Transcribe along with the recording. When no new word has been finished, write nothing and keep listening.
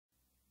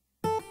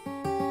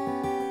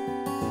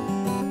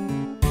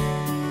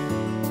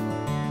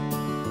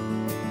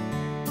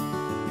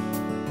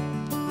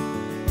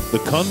The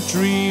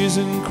country is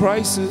in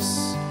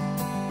crisis,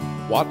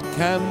 what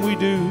can we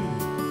do?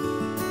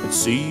 It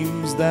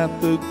seems that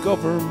the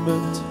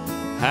government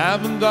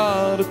haven't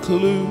got a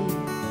clue.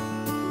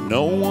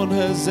 No one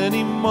has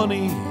any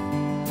money,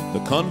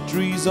 the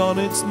country's on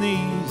its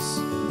knees.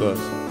 But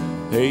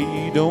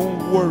hey,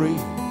 don't worry,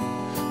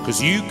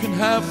 'cause you can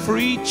have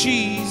free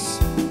cheese.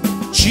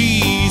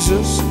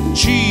 Jesus,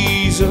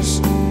 Jesus,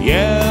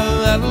 yeah,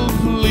 that'll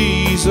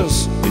please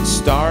us. It's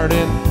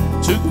starting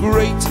to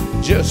grate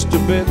just a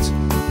bit.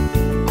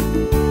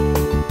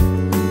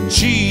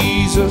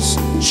 Jesus,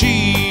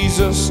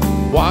 Jesus,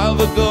 while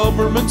the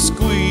government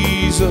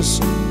squeeze us,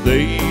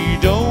 they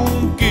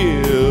don't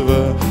give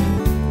a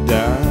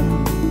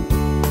damn.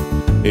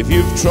 If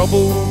you've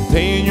trouble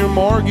paying your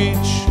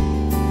mortgage,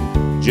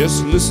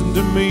 just listen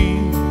to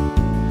me.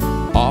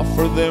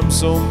 Offer them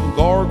some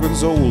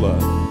gorgonzola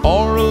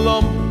or a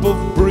lump of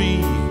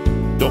brie.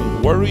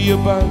 Don't worry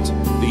about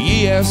the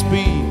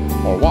ESB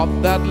or what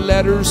that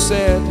letter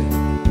said.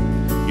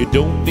 You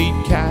don't need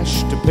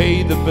cash to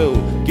pay the bill,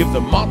 give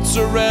the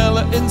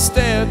mozzarella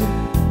instead.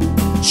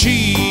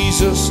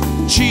 Jesus,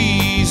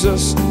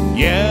 Jesus,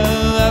 yeah,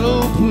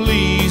 that'll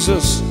please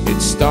us.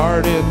 It's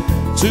starting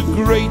to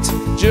grate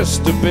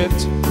just a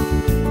bit.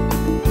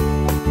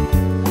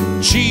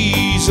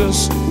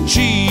 Jesus,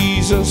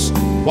 Jesus,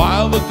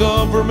 while the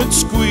government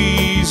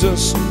squeeze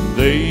us,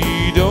 they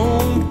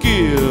don't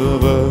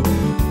give a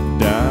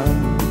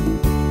damn.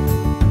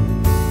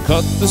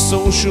 Cut the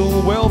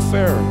social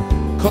welfare,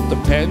 cut the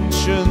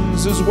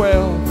pensions as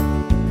well.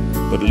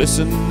 But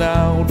listen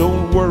now,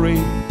 don't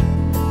worry,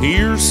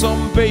 here's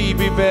some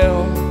baby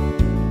bell.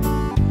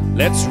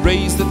 Let's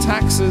raise the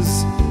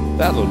taxes,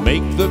 that'll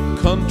make the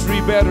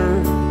country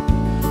better.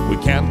 We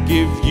can't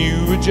give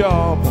you a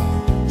job,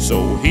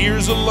 so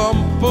here's a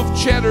lump of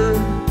cheddar.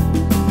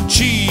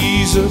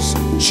 Jesus,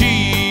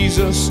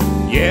 Jesus,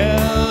 yeah,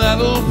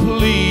 that'll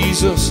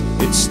please us.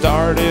 It's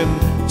starting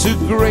to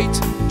grate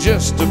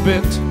just a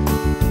bit.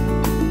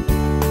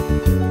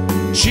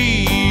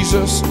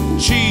 Jesus,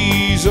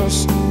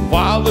 Jesus,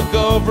 while the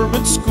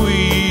government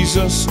squeeze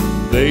us,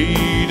 they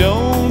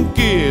don't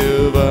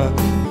give a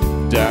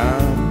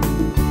damn.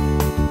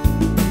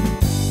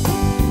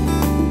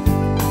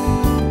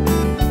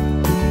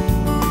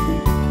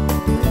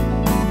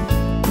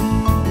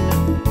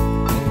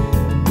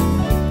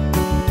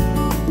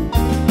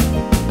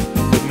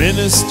 The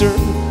Minister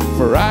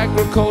for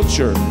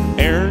Agriculture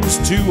earns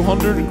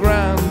 200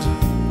 grand.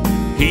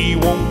 He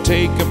won't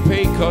take a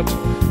pay cut,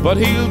 but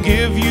he'll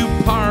give you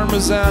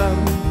parmesan.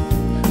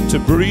 To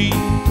brie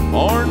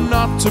or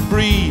not to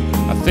brie,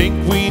 I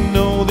think we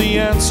know the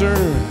answer.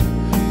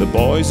 The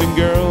boys and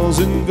girls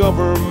in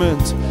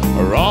government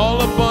are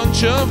all a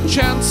bunch of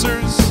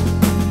chancers.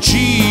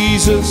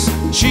 Jesus,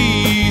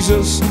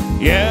 Jesus,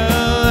 yeah,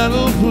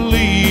 that'll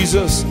please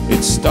us.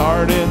 It's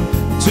starting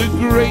to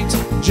grate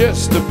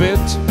just a bit.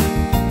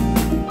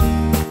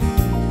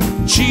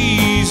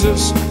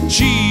 Jesus,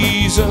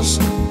 Jesus,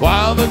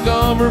 while the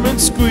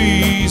government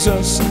squeeze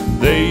us,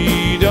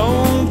 they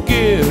don't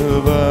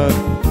give a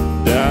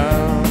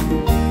damn.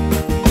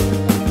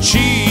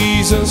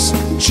 Jesus,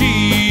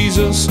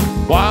 Jesus,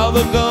 while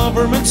the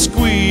government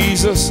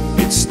squeeze us,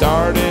 it's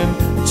starting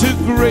to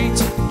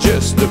grate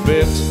just a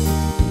bit.